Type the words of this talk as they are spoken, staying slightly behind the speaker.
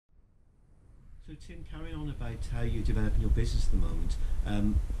So Tim, carrying on about how you're developing your business at the moment,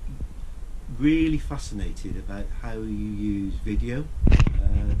 really fascinated about how you use video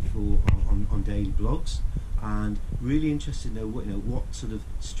for on daily blogs, and really interested to know what sort of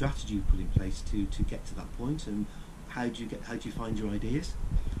strategy you put in place to get to that point, and how do you find your ideas?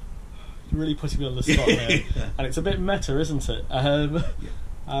 You're really putting me on the spot here, Yeah. and it's a bit meta, isn't it?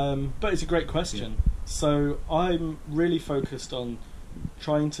 But it's a great question. Yeah. So I'm really focused on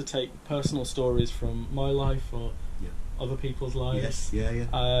trying to take personal stories from my life or other people's lives,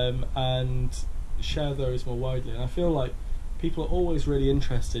 and share those more widely. And I feel like people are always really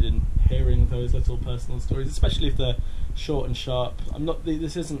interested in hearing those little personal stories, especially if they're short and sharp.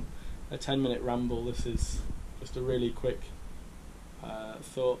 This isn't a 10-minute ramble. This is just a really quick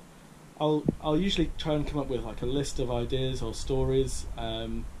thought. I'll usually try and come up with like a list of ideas or stories,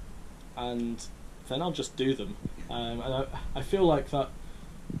 and then I'll just do them. And I feel like that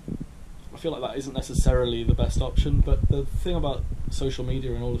isn't necessarily the best option. But the thing about social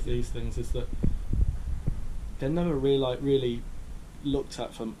media and all of these things is that they're never really looked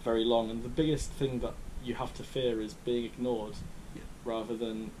at for very long. And the biggest thing that you have to fear is being ignored, rather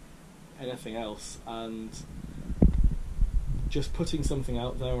than anything else. And just putting something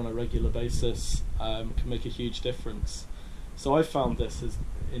out there on a regular basis can make a huge difference. So I've found this is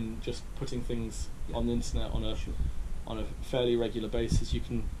in just putting things on the internet on a fairly regular basis, you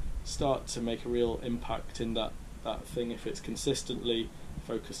can start to make a real impact in that thing if it's consistently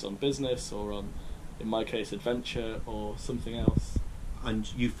focused on business or on, in my case, adventure or something else.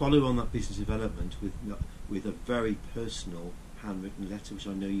 And you follow on that business development with a very personal handwritten letter, which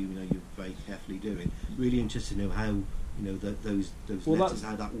I know you're very carefully doing. Really interested to know how those letters,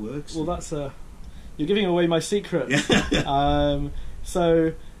 how that works. Well, you're giving away my secret.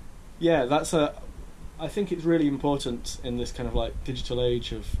 So yeah, I think it's really important in this kind of like digital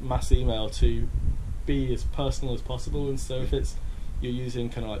age of mass email to be as personal as possible. And so if you're using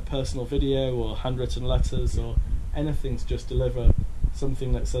kind of like personal video or handwritten letters or anything to just deliver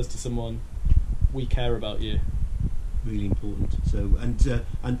something that says to someone, we care about you. Really important. So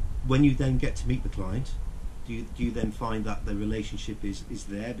and when you then get to meet the client, do you then find that the relationship is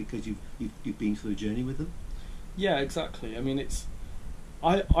there because you've been through a journey with them? Yeah, exactly. I mean,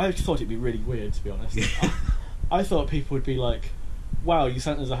 I thought it'd be really weird, to be honest. I thought people would be like, wow, you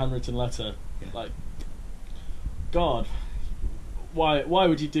sent us a handwritten letter. Yeah. Like, God, why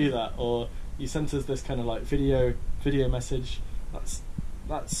would you do that? Or you sent us this kind of like video message.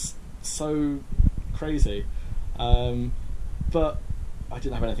 That's so crazy. But I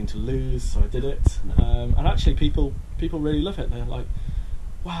didn't have anything to lose, so I did it. And actually people really love it. They're like,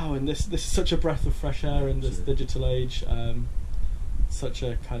 wow, and this is such a breath of fresh air in this digital age. Such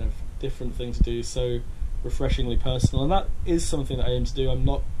a kind of different thing to do, so refreshingly personal, and that is something that I aim to do.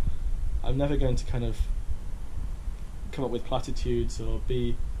 I'm never going to kind of come up with platitudes or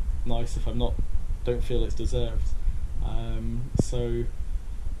be nice if don't feel it's deserved.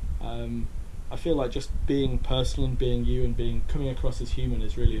 I feel like just being personal and being you and coming across as human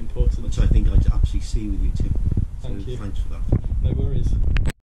is really important. Which I think I absolutely see with you too. So Thank you. Thanks for that. No worries.